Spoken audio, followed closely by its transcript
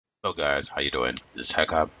Hello guys, how you doing? This is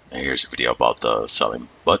Heckup, and here's a video about the selling.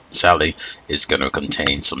 But sadly, it's gonna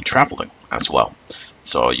contain some traveling as well,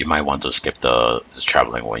 so you might want to skip the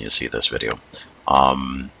traveling when you see this video.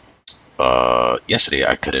 Um, Yesterday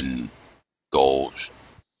I couldn't go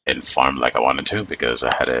and farm like I wanted to because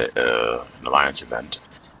I had an alliance event,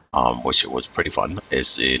 which was pretty fun.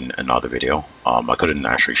 It's in another video. I couldn't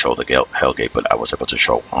actually show the Hellgate, but I was able to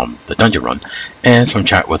show the dungeon run and some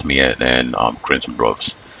chat with me and Crimson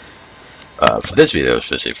Droves. For this video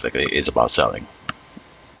specifically, is about selling.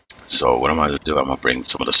 So what I'm going to do, I'm going to bring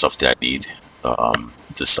some of the stuff that I need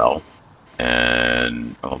to sell,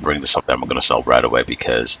 and I'll bring the stuff that I'm going to sell right away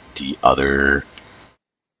because the other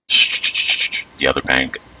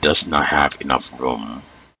bank does not have enough room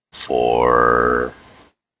for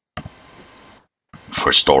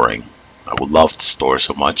storing. I would love to store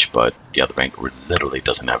so much, but the other bank literally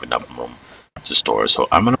doesn't have enough room to store. So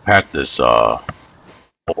I'm going to pack this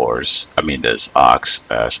this ox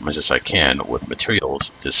as much as I can with materials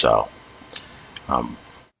to sell. I'm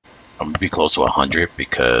gonna be close to 100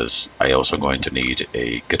 because I also going to need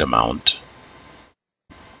a good amount.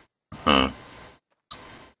 To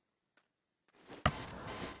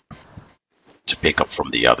pick up from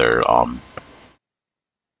the other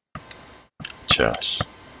chest.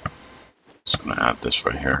 Just gonna add this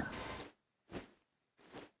right here.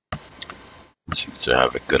 Seems to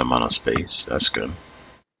have a good amount of space. That's good.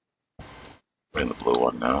 We're in the blue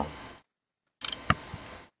one now.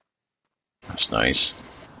 That's nice.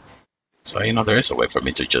 So there is a way for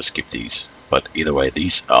me to just skip these, but either way,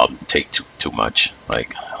 these take too much.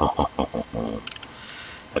 Like, I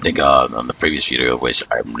think on the previous video, which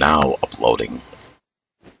I'm now uploading,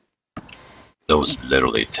 those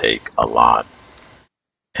literally take a lot,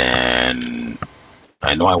 and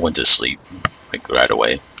I know I went to sleep like right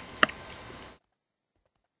away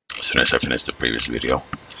as soon as I finished the previous video.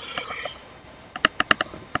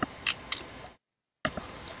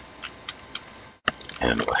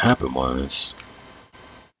 And what happened was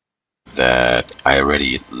that I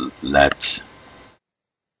already let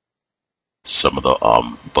some of the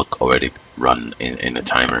book already run in the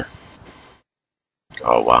timer.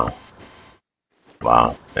 Oh wow.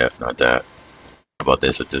 Wow. Yeah, not that. How about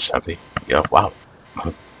this? Is this heavy? Yeah, wow.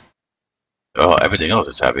 Oh, everything else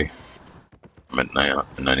is heavy. I'm at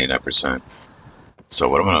 99%. So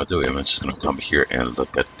what I'm gonna do, I'm just gonna come here and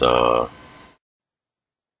look at the.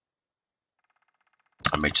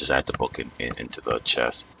 I may just add the book into the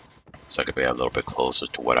chest, so I can be a little bit closer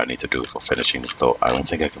to what I need to do for finishing. Though I don't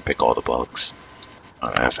think I can pick all the books.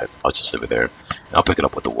 I'll just leave it there, and I'll pick it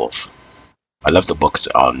up with the wolf. I left the books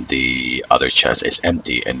on the other chest. It's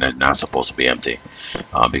empty, and they're not supposed to be empty,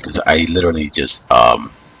 because I literally just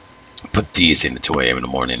put these in at 2 a.m. in the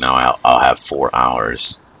morning. Now I'll have 4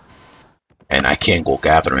 hours, and I can't go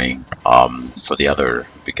gathering for the other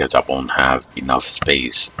because I won't have enough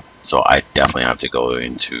space. So I definitely have to go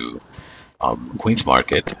into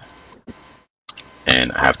QueensMarket,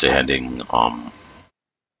 and I have to hand in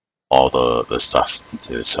all the stuff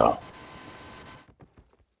to sell.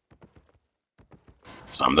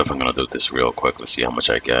 So I'm definitely gonna do this real quick. Let's see how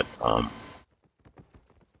much I get.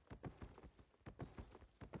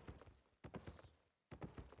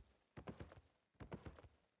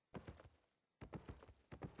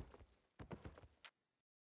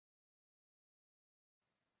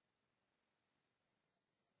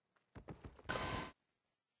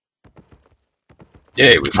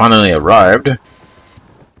 Yay, we finally arrived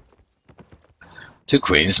to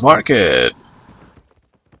QueensMarket.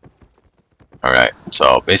 Alright,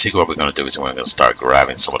 so basically what we're going to do is we're going to start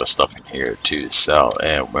grabbing some of the stuff in here to sell,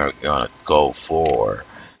 and we're going to go for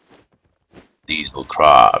these blue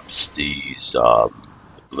crops, these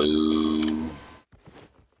blue...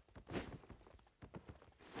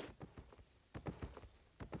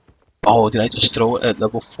 Oh, did I just throw it at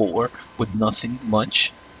level 4 with nothing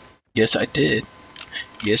much? Yes, I did.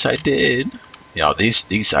 Yes, I did. Yeah,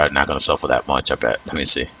 these are not going to sell for that much, I bet. Let me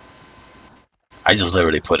see. I just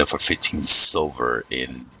literally put it for 15 silver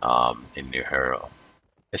in New Hero.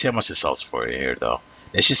 Let's see how much it sells for here though.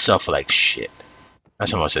 It should sell for like shit.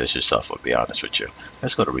 That's how much it should sell for, to be honest with you.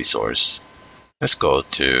 Let's go to resource. Let's go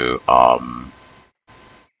to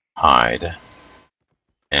hide.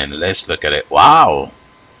 And let's look at it. Wow!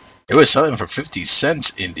 It was selling for 50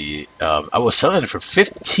 cents in the I was selling it for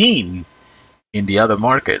 15 in the other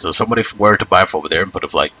market. So somebody were to buy it over there and put it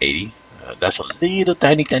for like 80. That's a little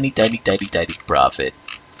tiny profit.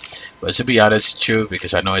 But to be honest, it's true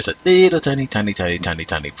because I know it's a little tiny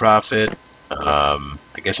profit. I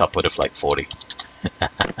guess I'll put it for like 40.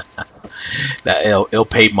 That it'll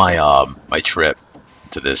pay my my trip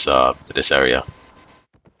to this area.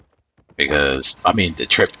 because I mean the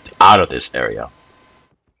trip out of this area.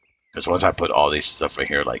 Because once I put all these stuff in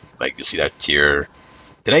here, like you see that tier.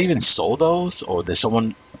 Did I even sell those, or did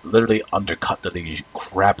someone literally undercut the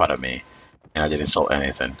crap out of me, and I didn't sell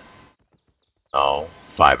anything? No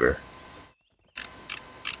fiber.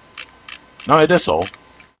 No, it is sold.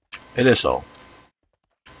 It is sold.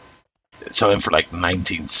 It's selling for like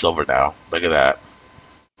 19 silver now. Look at that.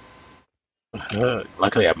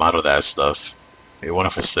 Luckily, I'm out of that stuff. You want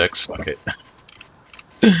it for 6? Fuck it.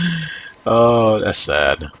 Oh, that's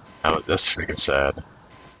sad. That's freaking sad.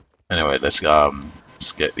 Anyway, let's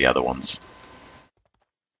get the other ones.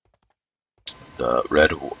 The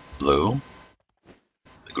red, blue,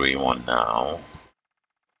 the green one now.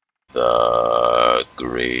 The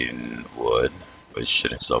green wood, which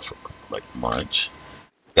shouldn't sell for like much.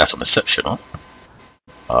 Got some exceptional.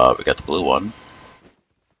 We got the blue one.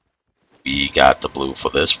 We got the blue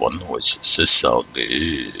for this one, which is so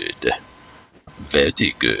good.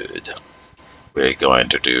 Very good. We're going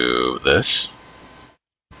to do this.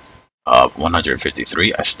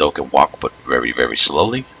 153. I still can walk, but very, very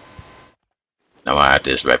slowly. Now I add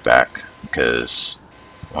this right back because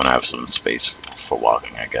I want to have some space for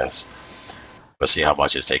walking, I guess. Let's see how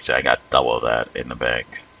much it takes. I got double that in the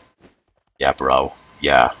bank. Yeah, bro.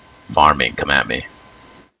 Yeah. Farming, come at me.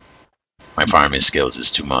 My farming skills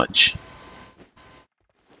is too much.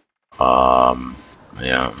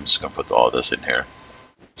 Yeah, I'm just gonna put all this in here.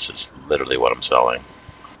 This is literally what I'm selling.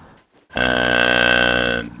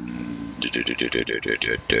 And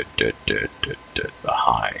the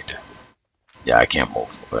hide. Yeah, I can't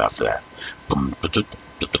move after that.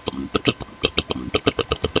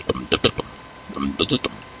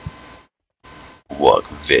 Walk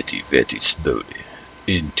very, very slowly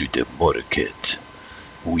into the market.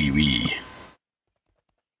 Wee.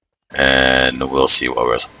 And we'll see what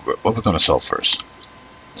we're gonna sell first.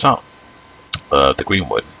 So, the green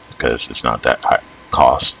wood, because it's not that high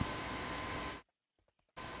cost.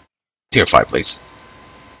 Tier 5, please.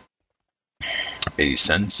 80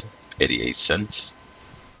 cents, 88 cents.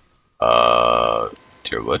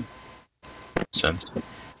 Tier wood, cents.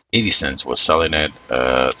 80 cents was selling it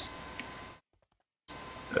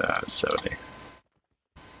 70.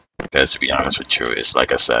 Because to be honest with you, it's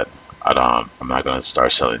like I said, I'm not gonna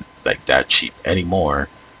start selling like that cheap anymore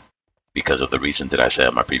because of the reason that I said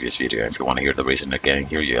in my previous video. If you want to hear the reason again,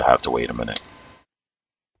 here you have to wait a minute.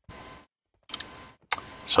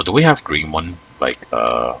 So do we have green one, like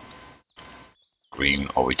green,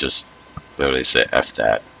 or we just literally say F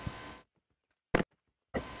that? I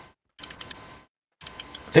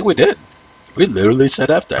think we did. We literally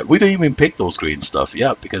said F that. We didn't even pick those green stuff,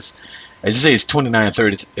 yeah, because as you say, it's 29,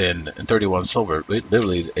 30, and 31 silver. We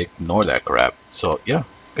literally ignore that crap. So yeah,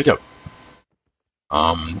 good job.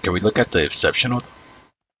 Can we look at the exceptional?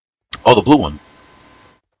 Oh, the blue one.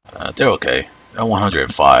 They're okay. They're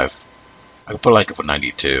 105. I could put like it for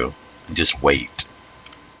 92 and just wait.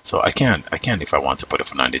 So I can if I want to put it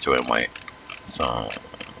for 92 and wait. So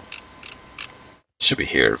it should be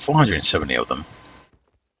here. 470 of them.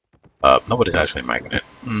 Nobody's actually making it.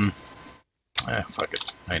 Fuck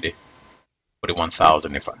it. 90.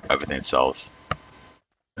 41,000 if everything sells.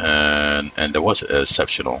 And there was an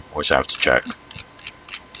exceptional, which I have to check.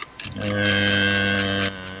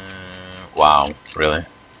 Wow, really?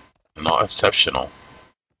 Not exceptional.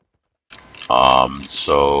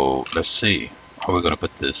 So let's see. How are we gonna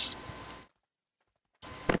put this?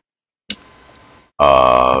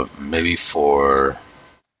 Maybe for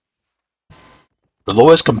the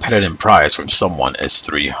lowest competitive price from someone is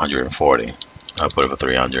 340. I'll put it for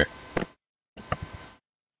 300.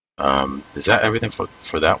 Is that everything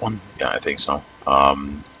for that one? Yeah, I think so.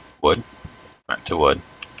 Wood, back to wood,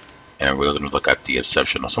 and we're gonna look at the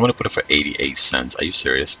exceptional. So I'm gonna put it for 88 cents. Are you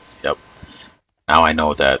serious? Yep. Now I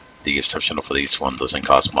know that the exceptional for this one doesn't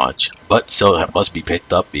cost much, but still it must be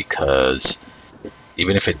picked up because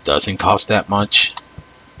even if it doesn't cost that much,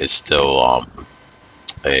 it's still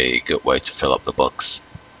a good way to fill up the books.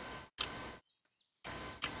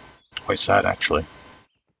 Quite sad, actually. To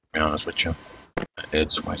be honest with you,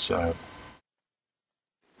 it's quite sad.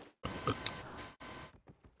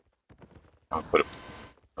 I'll put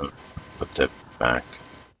it back.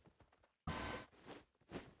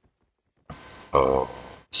 Oh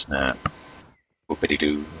snap! Whoopity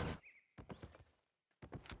doo.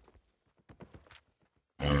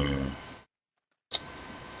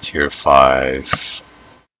 Tier 5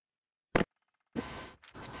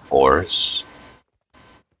 ores.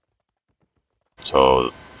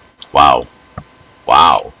 So, wow.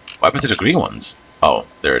 What happened to the green ones? Oh,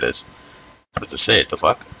 there it is. I was about to say it. The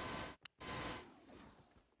fuck?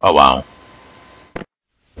 Oh wow.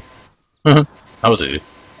 That was easy.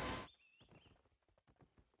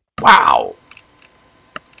 Wow.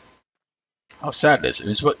 How sad this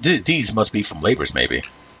is. What these must be from labors, maybe,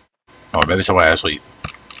 or maybe someone actually.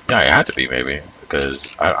 Yeah, it had to be maybe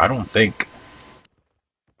because I don't think.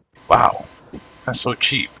 Wow, that's so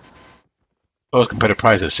cheap. Lowest competitive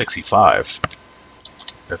price is 65,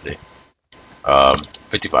 50,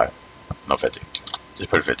 55, no 50. Just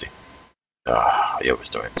put 50. Ah, he was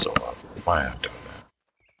doing so well. Why am I doing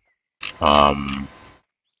that?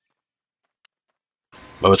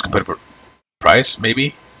 Lowest competitive price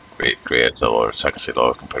maybe. Create the lower. So I can say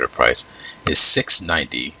lowest competitive price is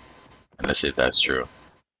 690, and let's see if that's true.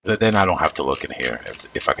 So then I don't have to look in here.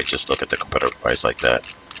 If I could just look at the competitive price like that,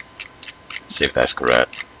 see if that's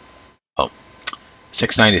correct. Oh,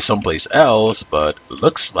 690 someplace else, but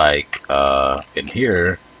looks like in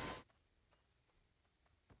here,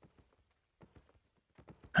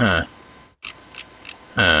 huh?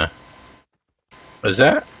 Huh? Was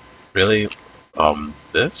that really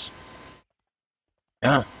this?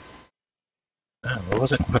 Yeah. Yeah. What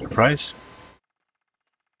was it competitive price?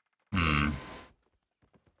 Hmm.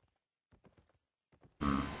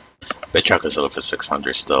 Hmm. Bitchuck is over for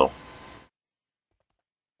 600 still.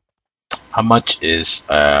 How much is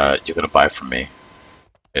you're gonna buy from me?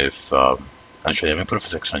 If actually, let me put it for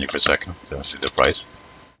 600 for a second. So I see the price.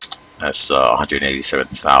 That's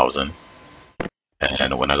 187,000.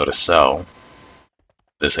 And when I go to sell,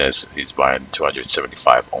 this says he's buying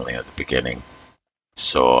 275 only at the beginning.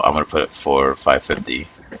 So I'm gonna put it for 550.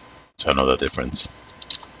 So I know the difference.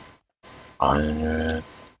 100,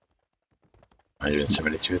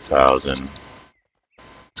 172,000.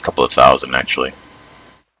 It's a couple of thousand actually.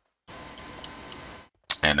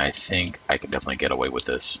 And I think I can definitely get away with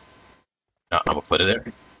this. No, I'm gonna put it there.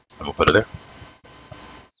 I'm gonna put it there.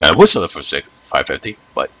 And I would sell it for 550,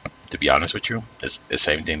 but to be honest with you, it's the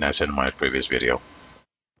same thing I said in my previous video.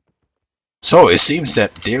 So it seems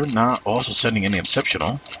that they're not also sending any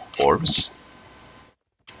exceptional orbs.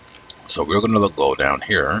 So we're gonna go down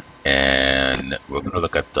here and we're gonna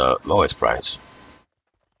look at the lowest price.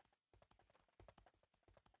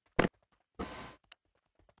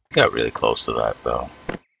 Got really close to that though.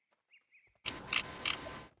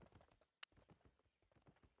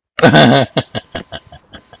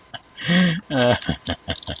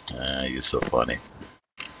 You're so funny.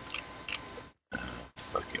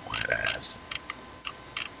 Fucking white ass.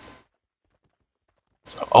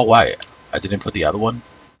 So, oh, why? I didn't put the other one?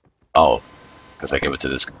 Oh, because I gave it to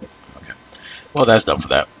this guy. Okay. Well, that's done for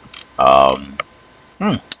that. Um,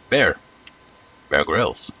 Bear. Bear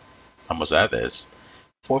Grylls. How much that is?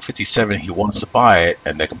 457 he wants to buy it,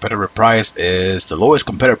 and the competitive price is, the lowest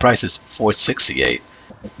competitive price is 468.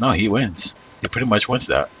 No, he wins. He pretty much wins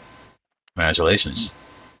that. Congratulations.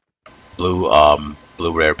 Blue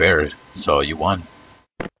rare bear. So you won.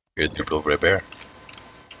 Here's your blue rare bear.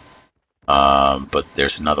 But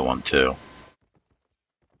there's another one too.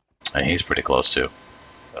 And he's pretty close too.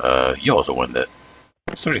 You also won that.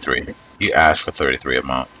 It's 33. You asked for 33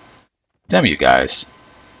 amount. Damn you guys.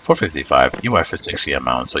 455. You went for 60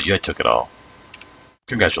 amount, so you took it all.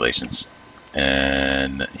 Congratulations.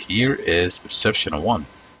 And here is exceptional one.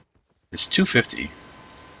 It's 250.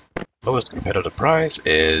 Lowest competitive price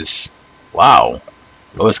is, wow.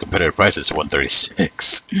 Lowest competitive price is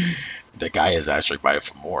 136. The guy is actually buying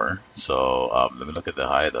for more. So let me look at the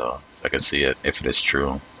high though, so I can see it if it is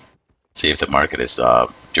true. See if the market is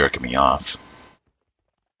jerking me off.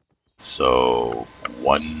 So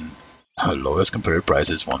lowest competitive price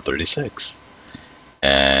is 136,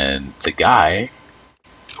 and the guy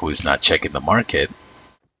who is not checking the market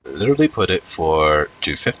literally put it for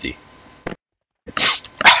 250.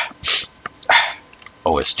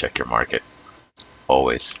 Always check your market.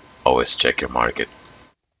 Always check your market.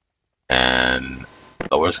 And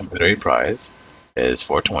lowest competitive price is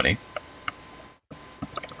 420.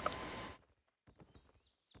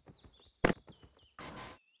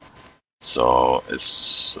 So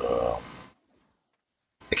it's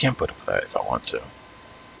I can't put it for that if I want to.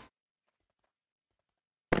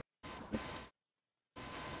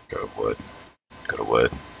 Go to wood. Go to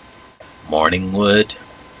wood. Morning wood.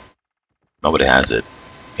 Nobody has it.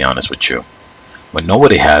 Be honest with you. When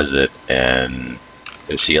nobody has it and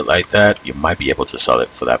you see it like that, you might be able to sell it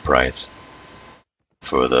for that price.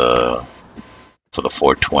 For the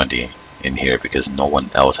 420 in here, because no one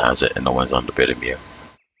else has it and no one's on the bidding view.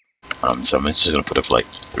 So I'm just gonna put it for like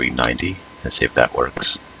 390 and see if that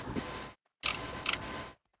works.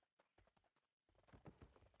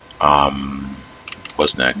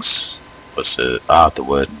 What's next? What's it? The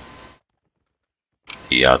wood.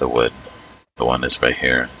 Yeah, the wood. The one that's right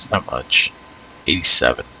here. It's not much.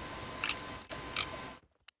 87.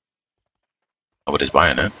 Nobody's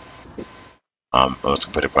buying it. Lowest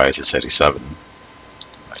competitive price is 87.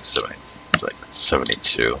 Like 70, it's like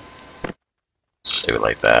 72. Just leave it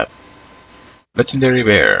like that. Legendary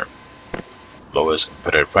Bear. Lowest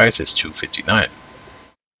competitive price is 259.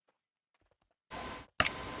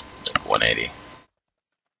 Like 180.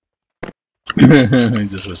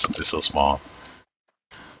 Just was so small.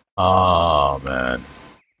 Oh man.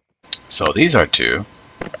 So these are two.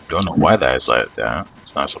 Don't know why that is like that.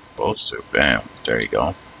 It's not supposed to. Bam. There you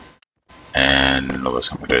go. And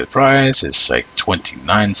lowest competitive price is like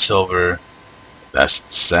 29 silver.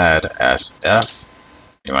 That's sad as F.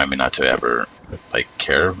 Remind me not to ever like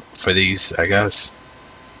care for these, I guess.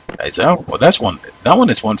 Is that, well, that's one. That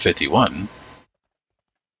one is 151.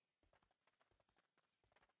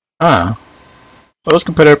 Ah, lowest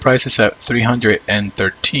competitive price is at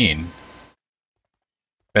 313.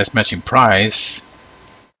 Best matching price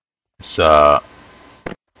is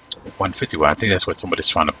 151. I think that's what somebody's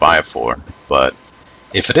trying to buy it for. But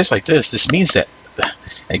if it is like this means that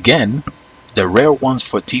again, the rare ones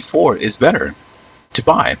for T4 is better to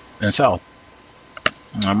buy and sell.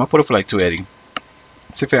 I'm gonna put it for like 280.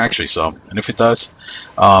 See if it actually sells, and if it does,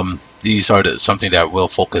 these are something that will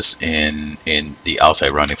focus in the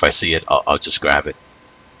outside run. If I see it, I'll just grab it.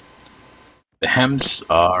 The hems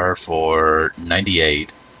are for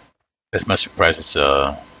 98. Best matching price is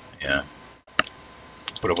yeah,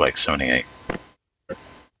 put up like 78.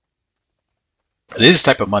 This is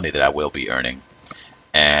the type of money that I will be earning.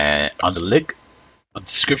 And on the link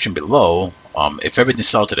description below, if everything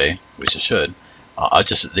sells today, which it should, I'll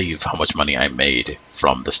just leave how much money I made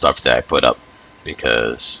from the stuff that I put up,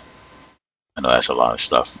 because I know that's a lot of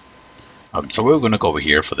stuff. So we're going to go over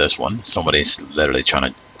here for this one. Somebody's literally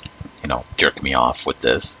trying to, you know, jerk me off with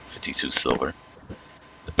this 52 silver.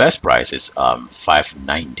 The best price is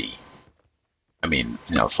 590. I mean,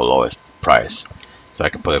 you know, for lowest price. So I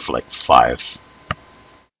can put it for like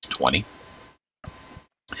 520.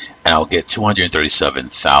 And I'll get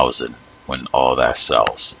 237,000 when all that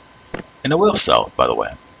sells. And it will sell, by the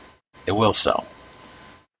way. It will sell.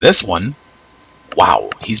 This one,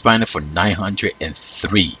 wow, he's buying it for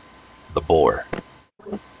 903. The boar.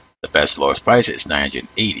 The best lowest price is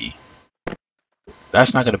 980.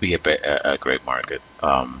 That's not going to be a great market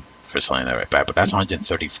for selling that right back, but that's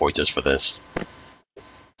 134 just for this.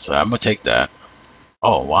 So I'm gonna take that.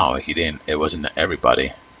 Oh wow, he didn't. It wasn't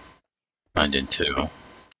everybody. 102.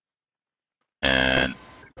 And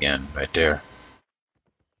again, right there.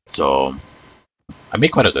 So I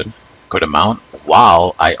made quite a good amount.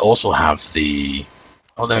 While I also have the,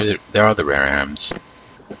 oh, there are the rare ams.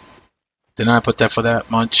 Didn't I put that for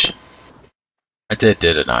that much? I did,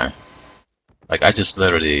 didn't I? Like, I just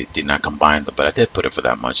literally did not combine them, but I did put it for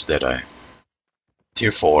that much, did I?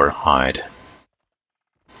 Tier 4, hide.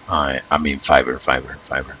 I mean fiber.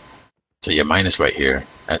 So yeah, mine is right here.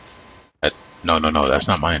 No, that's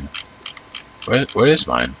not mine. Where is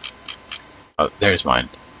mine? Oh, there's mine.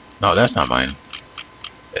 No, that's not mine.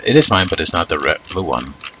 It is mine, but it's not the red blue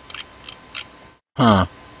one. Huh.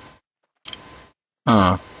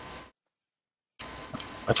 I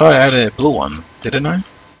thought I had a blue one, didn't I?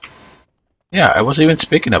 Yeah, I wasn't even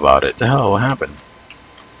speaking about it. The hell, what happened?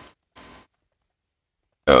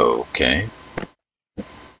 Okay.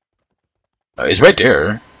 It's right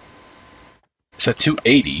there. It's at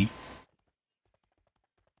 280.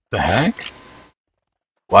 The heck?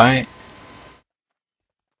 Why?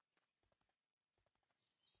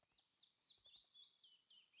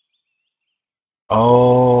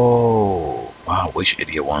 Oh, wow. Which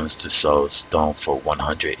idiot wants to sell stone for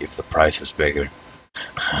 100 if the price is bigger?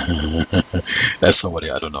 That's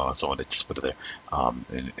somebody, I don't know. Somebody just put it there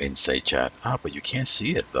in say chat. Ah, but you can't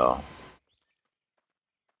see it though.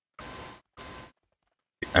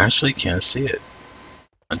 You actually can't see it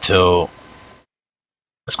until.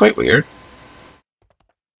 That's quite weird.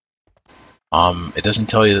 It doesn't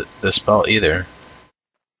tell you the spell either,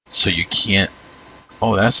 so you can't.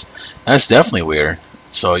 Oh, that's definitely weird.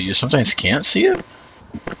 So you sometimes can't see it.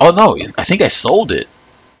 Oh no, I think I sold it.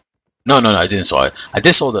 No, I didn't sell it. I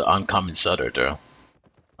did sold the uncommon setter though.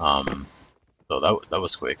 So that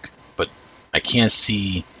was quick, but I can't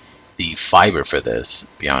see the fiber for this.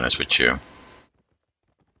 Be honest with you.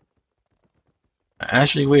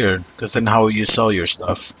 Actually weird, because then how will you sell your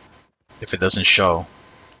stuff if it doesn't show?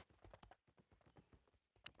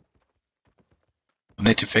 I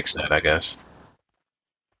need to fix that, I guess.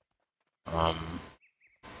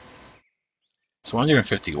 It's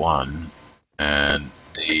 151, and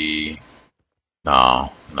the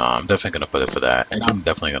no, I'm definitely gonna put it for that, and I'm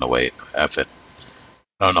definitely gonna wait. F it.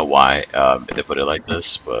 I don't know why they put it like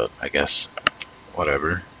this, but I guess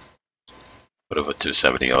whatever. Put it for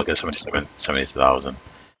 270. I'll get 70,000.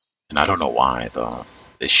 And I don't know why though.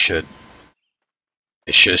 They should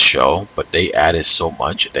it should show, but they added so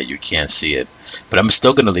much that you can't see it. But I'm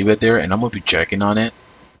still gonna leave it there, and I'm gonna be checking on it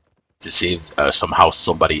to see if somehow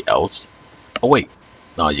somebody else. Oh wait,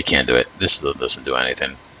 no, you can't do it. This doesn't do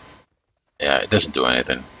anything. Yeah, it doesn't do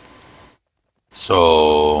anything.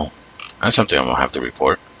 So that's something I'm gonna have to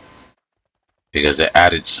report because they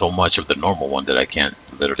added so much of the normal one that I can't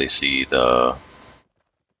literally see the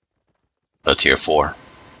tier 4.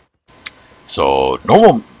 So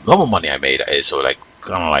normal money I made is so like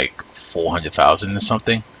kind of like 400,000 or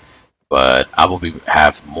something, but I will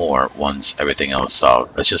have more once everything else. So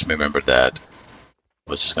let's just remember that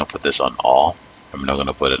we're just gonna put this on all. I'm not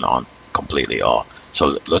gonna put it on completely all.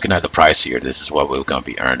 So looking at the price here, this is what we're gonna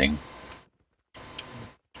be earning.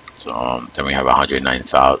 So then we have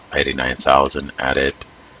 109,000, 89,000 added,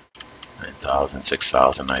 9,000,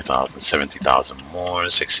 6,000, 9,000, 70,000 more,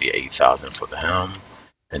 68,000 for the helm,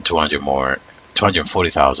 and 200 more,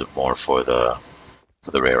 240,000 more for the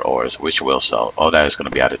rare ores, which will sell. All that is going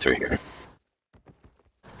to be added through here.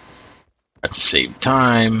 At the same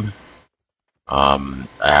time, I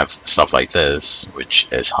have stuff like this,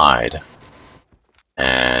 which is hide,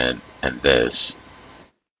 and this,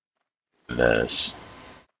 and this,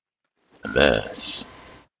 and this.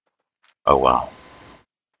 Oh wow.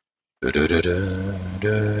 Remind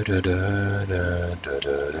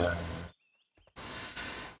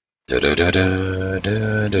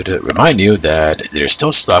you that there's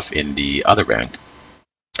still stuff in the other rank.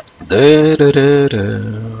 There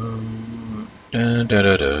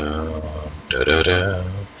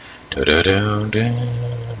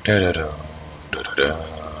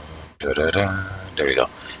we go.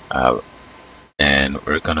 And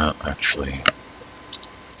we're gonna actually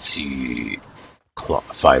see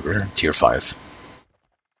fiber, tier 5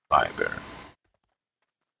 fiber.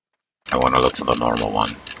 I want to look for the normal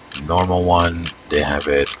one. Normal one, they have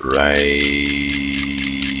it right.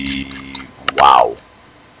 Wow,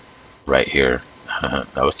 right here.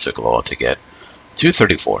 That was took a while to get.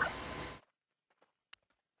 234,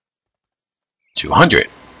 200.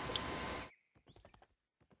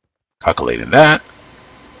 Calculating that.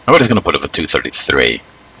 Nobody's gonna put it for 233,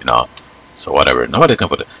 you know. So whatever. Nobody's gonna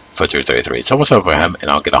put it for 233. It's almost over him, and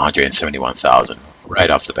I'll get 171,000 right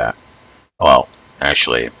off the bat. Well,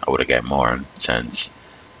 actually, I would have got more since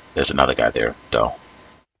there's another guy there, though.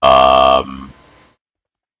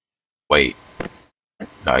 Wait.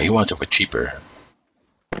 No, he wants it for cheaper.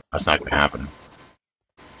 That's not gonna happen.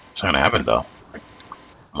 It's not gonna happen though.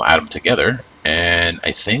 I'm gonna add them together, and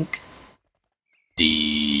I think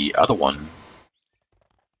the other one.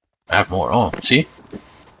 I have more. Oh, see?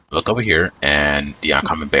 Look over here, and the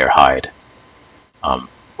uncommon bear hide.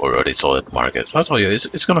 Already sold at the market. So I told you,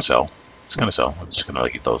 it's gonna sell. It's gonna sell. I'm just gonna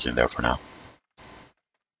leave those in there for now.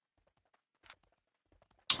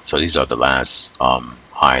 So these are the last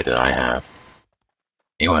hide that I have.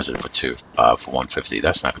 He wants it for 150.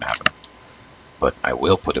 That's not gonna happen. But I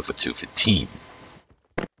will put it for 215,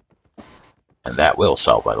 and that will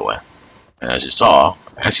sell, by the way. And as you saw,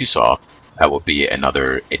 that will be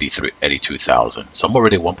another 82,000. So I'm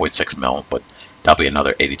already 1.6 mil, but that'll be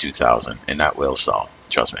another 82,000, and that will sell.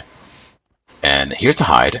 Trust me. And here's the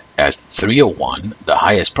hide as 301. The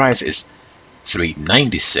highest price is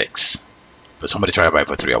 396. But somebody tried to buy it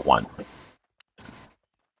for 301.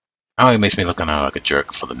 Oh, it makes me look kind of like a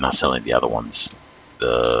jerk for them not selling the other ones.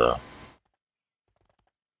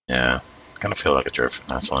 Yeah, kind of feel like a jerk for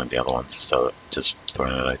not selling the other ones. So just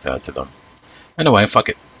throwing it like that to them. Anyway, fuck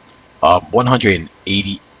it.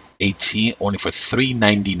 180 only for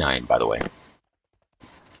 399, by the way.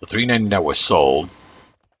 So 399 was sold.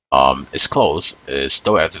 It's closed. It's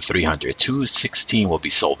still at the 300. 216 will be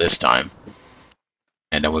sold this time.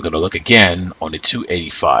 And then we're gonna look again on the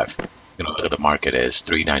 285. We're gonna look at the market is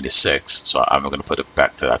 396. So I'm gonna put it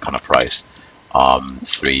back to that kind of price.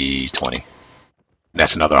 320.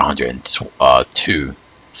 That's another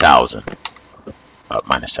 102,000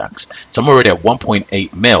 minus tax. So I'm already at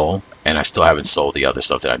 1.8 mil, and I still haven't sold the other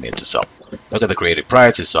stuff that I need to sell. Look at the created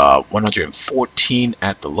price. It's 114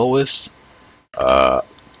 at the lowest.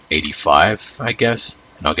 85, I guess,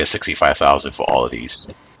 and I'll get 65,000 for all of these.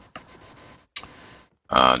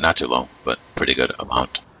 Not too low, but pretty good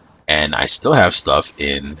amount. And I still have stuff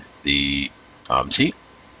in the see, it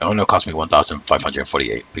only cost me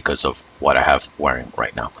 1,548 because of what I have wearing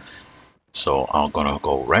right now. So I'm gonna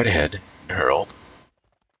go right ahead and herald.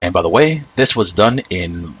 And by the way, this was done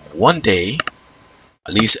in one day,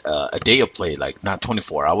 at least a day of play, like not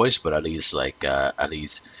 24 hours, but at least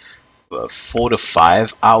 4 to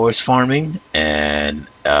 5 hours farming, and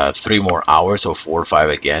 3 more hours, so 4 or 5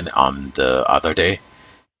 again on the other day.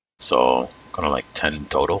 So kind of like 10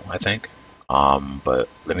 total, I think. But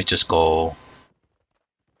let me just go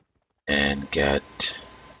and get.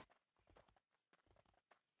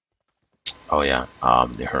 Oh yeah,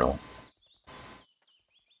 the hurl.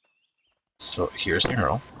 So here's the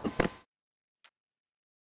hurl.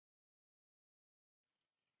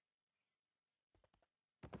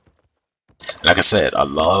 Like I said, I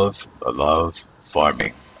love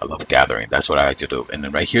farming. I love gathering. That's what I like to do. And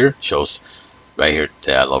then right here shows right here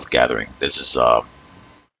that I love gathering. This is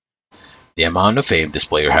the amount of fame this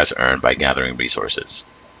player has earned by gathering resources.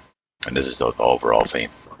 And this is the overall fame.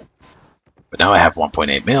 But now I have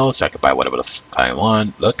 1.8 mil, so I can buy whatever the f I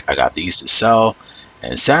want. Look, I got these to sell.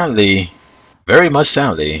 And sadly, very much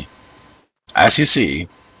sadly, as you see,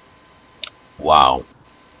 wow.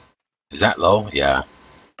 Is that low? Yeah.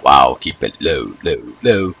 Wow, keep it low, low,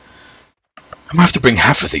 low. I'm gonna have to bring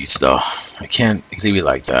half of these though. I can't leave it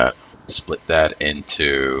like that. Split that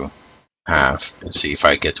into half and see if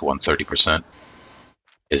I get to 130%.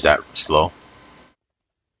 Is that slow?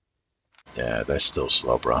 Yeah, that's still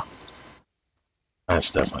slow, bro.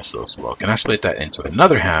 That's definitely still slow. Can I split that into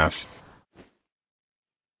another half?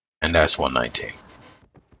 And that's 119.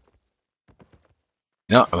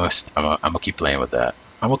 You know, I'm gonna keep playing with that.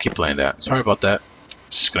 I'm gonna keep playing that. Sorry about that.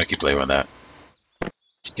 Just gonna keep playing with that.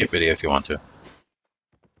 Skip video if you want to.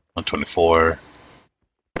 124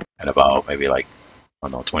 and about maybe like, I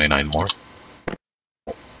don't know, 29 more.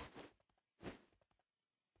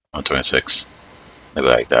 126. Maybe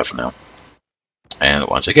like that for now. And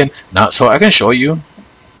once again, now so I can show you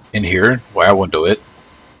in here why I won't do it.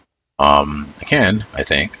 I can, I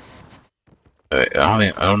think. I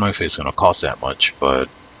don't know if it's gonna cost that much, but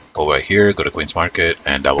go right here, go to QueensMarket,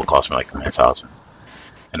 and that will cost me like 9,000.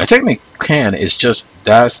 And I technically can. It's just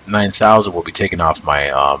that 9,000 will be taken off my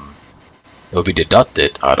it will be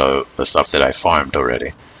deducted out of the stuff that I farmed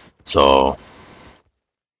already. So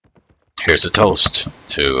here's a toast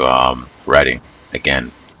to writing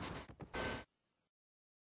again.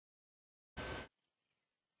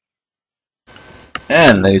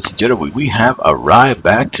 And ladies and gentlemen, we have arrived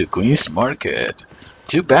back to QueensMarket.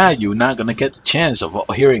 Too bad you're not gonna get the chance of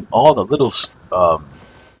hearing all the little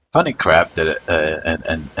funny crap that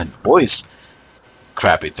and voice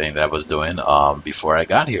crappy thing that I was doing before I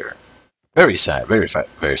got here. Very sad, very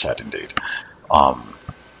sad indeed.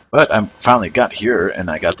 But I finally got here and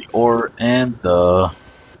I got the ore and the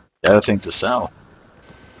other thing to sell.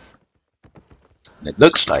 And it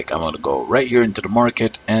looks like I'm gonna go right here into the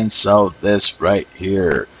market and sell this right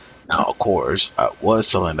here. Now, of course, I was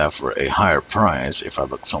selling that for a higher price. If I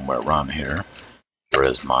look somewhere around here, there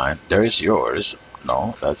is mine. There is yours.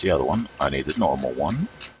 No, that's the other one. I need the normal one.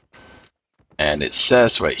 And it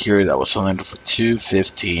says right here that I was selling it for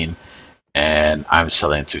 215, and I'm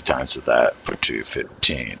selling 2 times of that for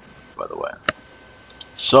 215. By the way.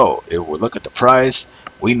 So if we look at the price,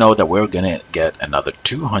 we know that we're gonna get another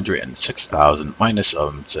 206,000 minus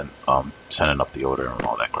sending up the order and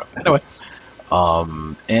all that crap. Anyway,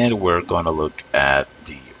 and we're gonna look at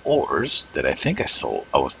the ores that I think I sold.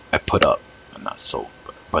 I put up, not sold,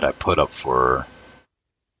 but I put up for.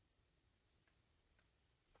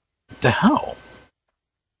 What the hell?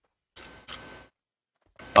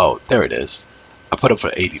 Oh, there it is. I put up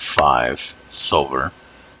for 85 silver,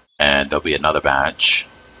 and there'll be another batch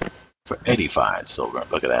for 85 silver.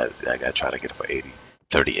 Look at that. I gotta try to get it for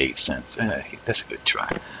 38 cents. That's a good try.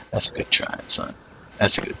 That's a good try, son.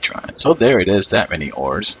 That's a good try. So there it is, that many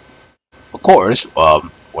ores. Of course,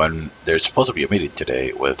 when there's supposed to be a meeting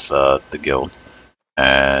today with the guild,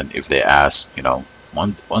 and if they ask, you know,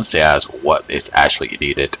 once they ask what is actually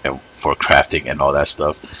needed and for crafting and all that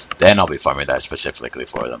stuff, then I'll be farming that specifically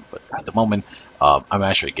for them. But at the moment, I'm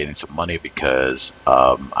actually getting some money because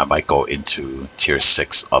I might go into tier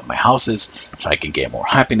 6 of my houses so I can get more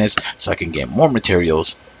happiness, so I can get more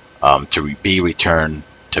materials to be returned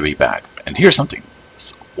to me back. And here's something,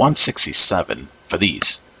 it's 167 for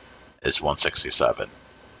these is 167,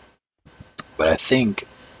 but I think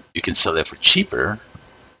you can sell it for cheaper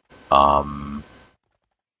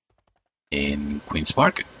in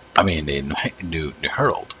QueensMarket. I mean in New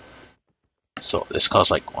Herald. So this costs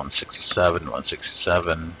like 167,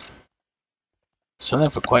 167. Selling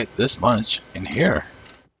for quite this much in here.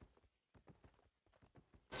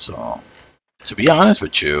 So to be honest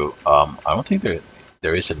with you, I don't think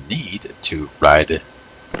there is a need to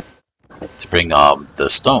bring the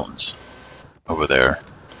stones over there.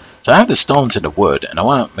 So I have the stones in the wood, and I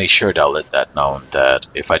want to make sure that I'll let that known that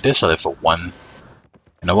if I did sell it for one,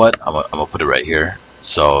 you know what? I'm gonna put it right here.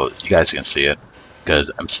 so you guys can see it, because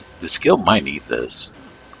the skill might need this.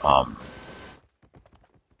 Um,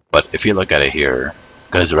 but if you look at it here,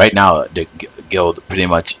 because right now the guild pretty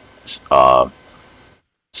much uh,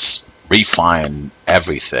 refine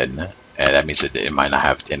everything, and that means that it might not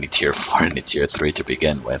have any tier 4 and any tier 3 to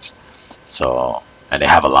begin with. So, and they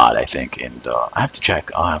have a lot, I think, and I have to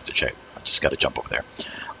check. I'll have to check. I just got to jump over there.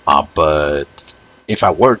 But if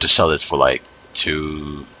I were to sell this for like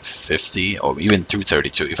 250 or even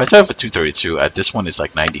 232, if I sell it for 232, at this one is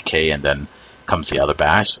like 90k, and then comes the other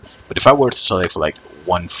batch. But if I were to sell it for like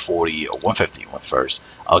 140 or 150 one first,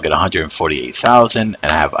 I'll get 148,000,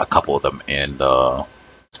 and I have a couple of them in the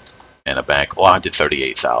bank, or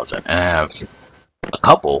 138,000, and I have a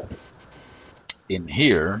couple in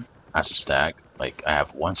here as a stack. Like I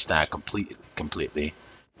have one stack completely,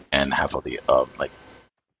 and half of the like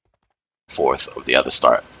fourth of the other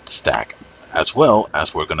stack, as well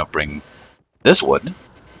as we're gonna bring this wood,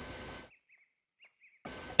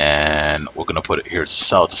 and we're gonna put it here to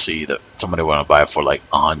sell to see that somebody want to buy it for like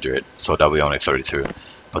 100, so that we only 32.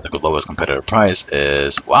 But the lowest competitive price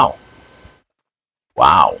is wow.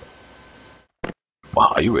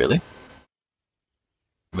 Are you really?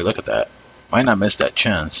 Let me look at that. Might not miss that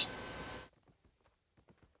chance.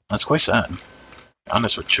 That's quite sad.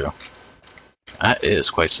 Honest with you, that is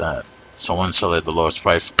quite sad. Someone sold at the lowest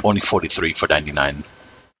price, only 43 for 99.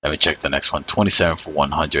 Let me check the next one. 27 for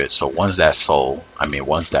 100. So once that sold,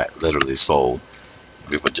 once that literally sold,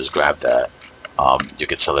 we would just grab that. You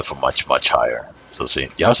can sell it for much higher. So see,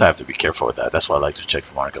 you also have to be careful with that. That's why I like to check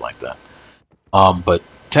the market like that. But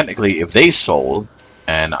technically, if they sold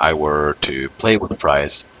and I were to play with the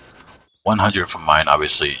price, 100 for mine,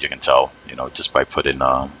 obviously you can tell, just by putting,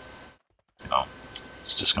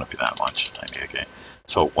 it's just gonna be that much. Okay.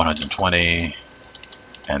 So 120,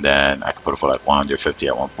 and then I can put it for like 150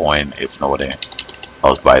 at one point if nobody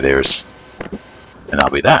else buy theirs, and that'll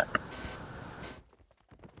be that.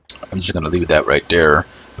 I'm just gonna leave that right there.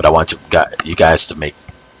 But I want you guys to make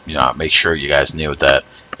sure you guys knew that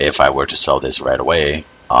if I were to sell this right away,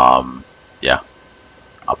 yeah,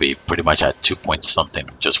 I'll be pretty much at 2 point something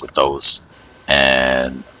just with those,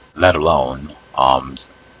 and let alone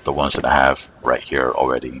the ones that I have right here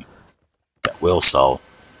already that will sell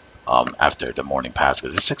after the morning pass,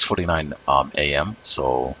 because it's 6:49 a.m.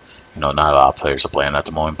 So not a lot of players are playing at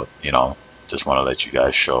the moment, but just want to let you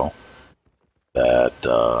guys show that,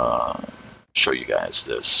 show you guys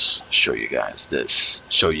this, show you guys this,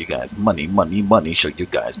 show you guys money, show you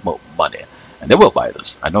guys more money, and they will buy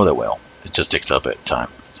this. I know they will. It just takes up at time,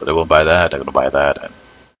 so they will buy that. They're gonna buy that, and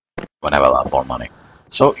we're gonna have a lot more money.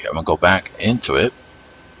 So yeah, I'm gonna go back into it,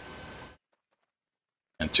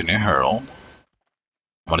 into New Hurl.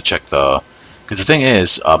 I'm gonna check because the thing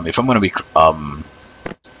is, if I'm gonna be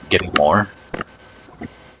getting more,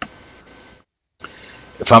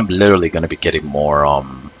 if I'm literally gonna be getting more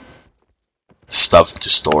stuff to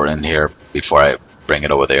store in here before I bring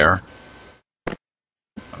it over there.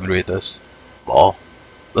 Let me read this. Law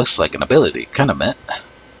looks like an ability, kind of meant.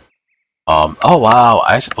 Oh wow,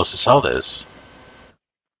 I'm supposed to sell this.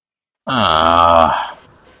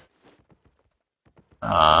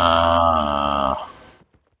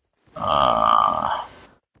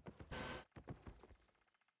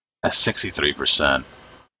 At 63%.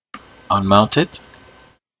 Unmounted,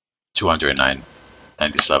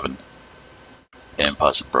 209.97.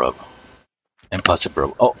 Impossible.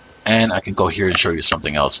 Impossible. Oh, and I can go here and show you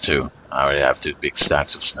something else too. I already have 2 big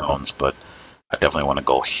stacks of stones, but I definitely want to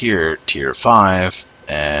go here, tier 5,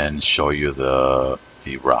 and show you the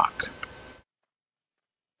rock.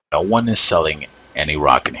 No one is selling any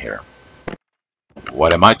rock in here.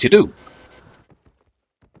 What am I to do?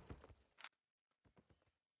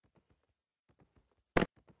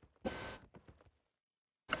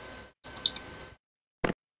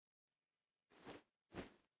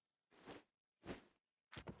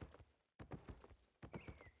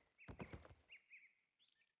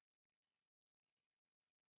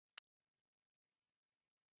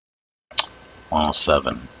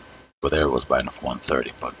 $107. But there it was buying for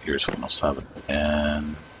 130, but here's 107.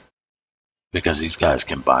 And because these guys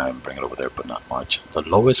can buy and bring it over there, but not much. The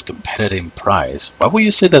lowest competitive price. Why would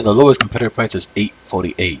you say that the lowest competitive price is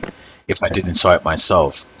 848 if I didn't saw it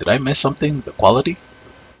myself? Did I miss something? The quality?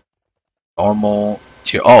 Normal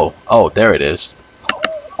tier. Oh, there it is.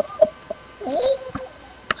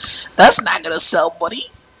 That's not gonna sell, buddy.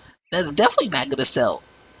 That's definitely not gonna sell.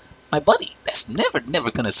 My buddy, that's never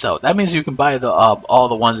gonna sell. That means you can buy the all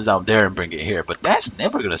the ones down there and bring it here, but that's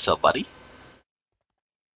never gonna sell, buddy.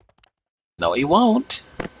 No, he won't.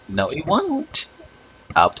 No, he won't.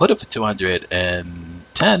 I'll put it for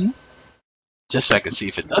 210. just so I can see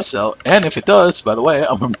if it does sell. And if it does, by the way,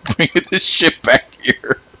 I'm gonna bring this shit back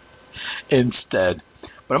here instead.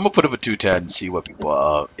 But I'm gonna put it for 210 and see what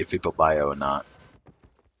people if people buy it or not.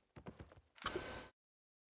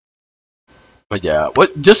 But yeah,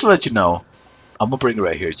 what just to let you know, I'm gonna bring it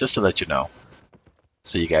right here just to let you know,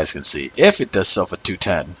 so you guys can see if it does sell for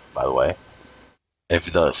 210. By the way, if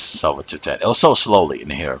it does sell for 210, it'll sell slowly in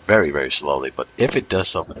here, very very slowly. But if it does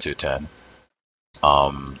sell for 210,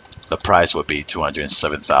 um, the price would be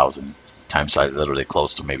 207,000 times like literally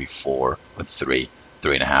close to maybe 4 or 3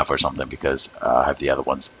 and a half or something, because I have the other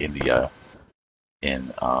ones in the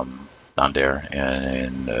in down there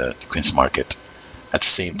in QueensMarket. At the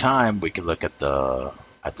same time, we can look at the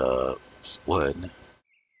wood,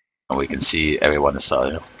 and we can see everyone is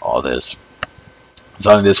selling all this.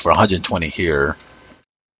 Selling this for 120 here.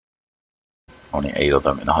 Only 8 of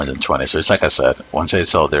them in 120. So it's like I said, once they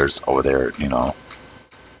sell theirs over there, you know,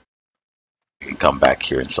 you can come back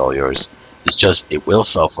here and sell yours. It's just it will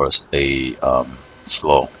sell for a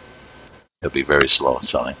slow. It'll be very slow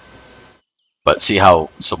selling. But see how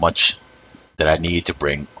so much that I need to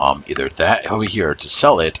bring either that over here to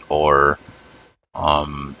sell it,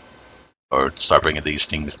 um or start bringing these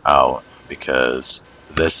things out, because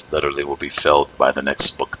this literally will be filled by the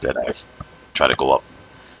next book that I've tried to go up.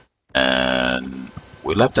 And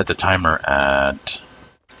we left at the timer at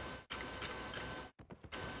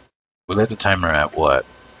what,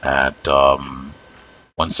 at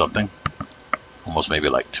 1 something, almost maybe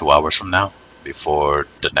like 2 hours from now, before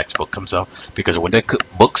the next book comes out. Because when the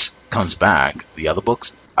books comes back, the other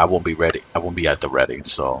books, I won't be ready. I won't be at the ready.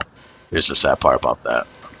 So here's the sad part about that.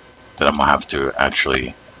 That I'm gonna have to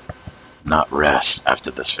actually not rest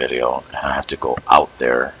after this video, and I have to go out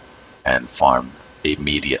there and farm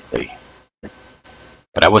immediately.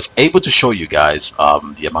 But I was able to show you guys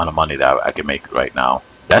the amount of money that I can make right now.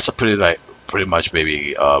 That's a pretty much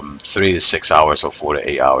maybe 3 to 6 hours or 4 to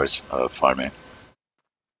 8 hours of farming.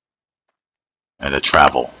 And the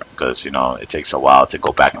travel, because you know it takes a while to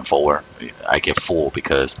go back and forward. I get full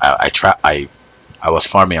because I was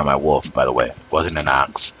farming on my wolf, by the way. It wasn't an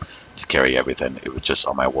ox to carry everything. It was just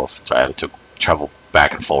on my wolf, so I had to travel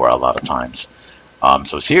back and forward a lot of times.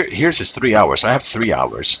 So here's his 3 hours. So I have 3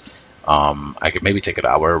 hours. I could maybe take an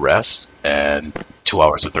hour of rest and 2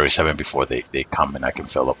 hours to 37 before they come, and I can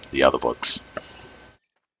fill up the other books,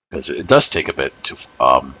 because it does take a bit to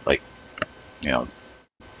like, you know,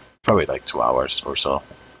 probably like 2 hours or so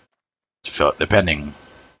to fill it, depending.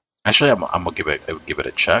 Actually, I'm gonna give it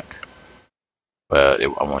a check, but I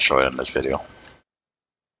won't show it in this video,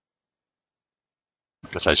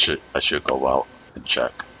 because I should go out and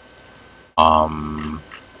check.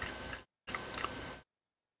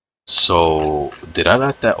 So did I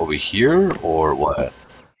let that over here or what?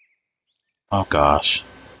 Oh gosh.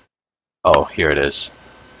 Oh, here it is.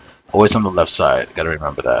 Always on the left side. Gotta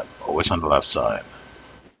remember that. Always on the left side.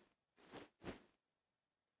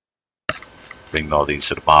 Bring all these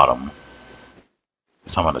to the bottom.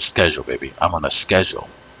 So I'm on a schedule, baby. I'm on a schedule.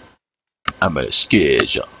 I'm on a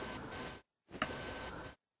schedule.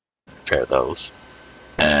 Prepare those.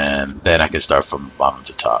 And then I can start from bottom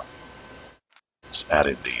to top. Just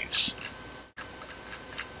adding these.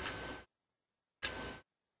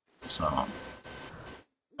 So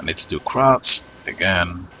I need to do crops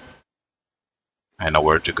again. I know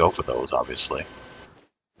where to go for those, obviously.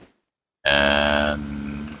 And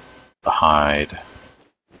the hide.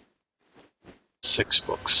 6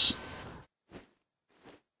 books.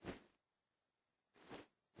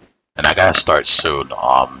 And I gotta start soon.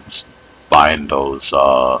 Buying those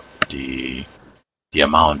the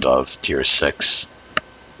amount of tier 6,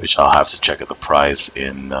 which I'll have to check at the price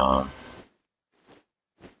in the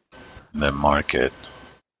market.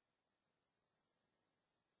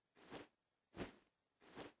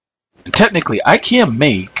 And technically, I can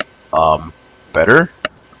make better,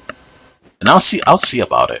 and I'll see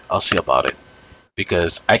about it. I'll see about it,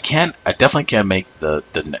 because I definitely can make the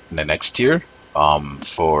next tier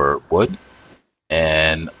for wood,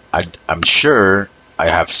 and I'm sure I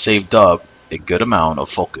have saved up a good amount of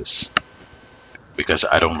focus, because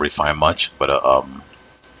I don't refine much, but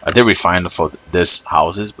I did refine for this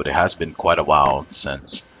houses, but it has been quite a while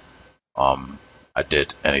since I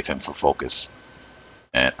did anything for focus,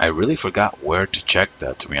 and I really forgot where to check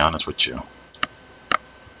that, to be honest with you.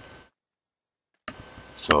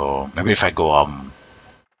 So maybe if I go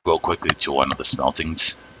quickly to one of the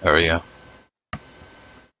smeltings area.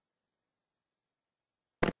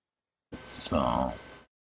 So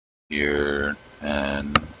here,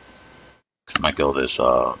 and because my guild is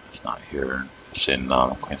it's not here, it's in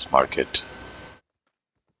QueensMarket.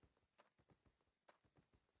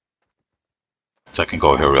 So I can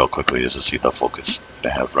go here real quickly just to see the focus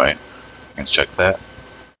that I have, right? Let's check that.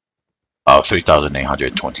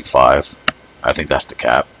 3,825. I think that's the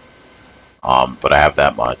cap. But I have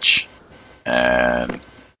that much, and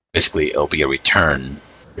basically it'll be a return.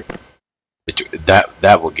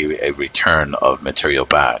 That will give you a return of material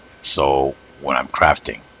back. So when I'm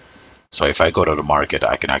crafting, so if I go to the market,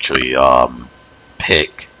 I can actually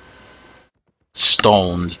pick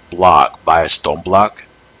stone block, buy a stone block.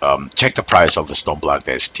 Check the price of the stone block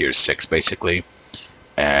that is tier 6 basically,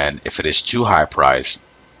 and if it is too high price,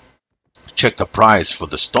 check the price for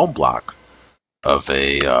the stone block of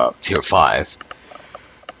a tier 5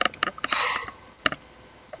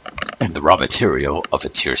 and the raw material of a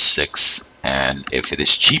tier 6, and if it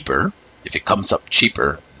is cheaper, if it comes up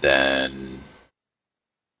cheaper than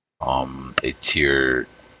a tier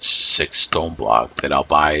 6 stone block, then I'll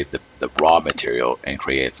buy the raw material and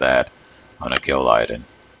create that on a guild item,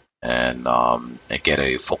 and get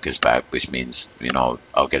a focus back, which means, you know,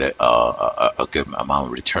 I'll get a good amount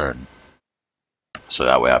of return. So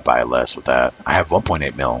that way I buy less with that. I have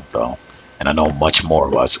 1.8 mil though, and I know much more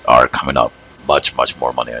was are coming up. Much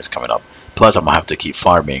more money is coming up. Plus I'm gonna have to keep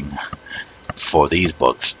farming for these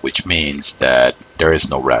books, which means that there is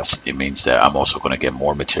no rest. It means that I'm also going to get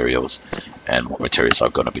more materials, and more materials are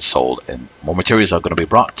going to be sold, and more materials are going to be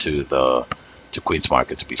brought to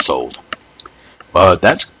QueensMarket to be sold. But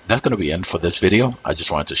that's going to be it for this video. I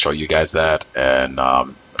just wanted to show you guys that, and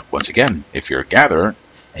once again, if you're a gatherer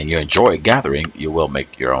and you enjoy gathering, you will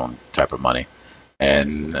make your own type of money,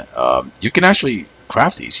 and you can actually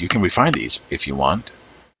craft these. You can refine these if you want.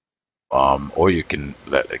 Or you can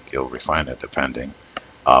let a guild refine it, depending.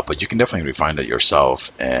 But you can definitely refine it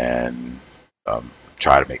yourself and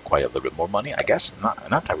try to make quite a little bit more money. I guess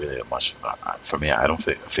not that really that much. For me, I don't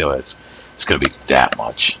feel it's going to be that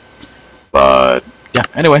much. But yeah,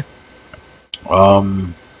 anyway,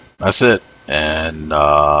 that's it. And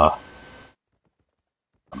I'll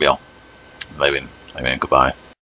be all. Leaving. Goodbye.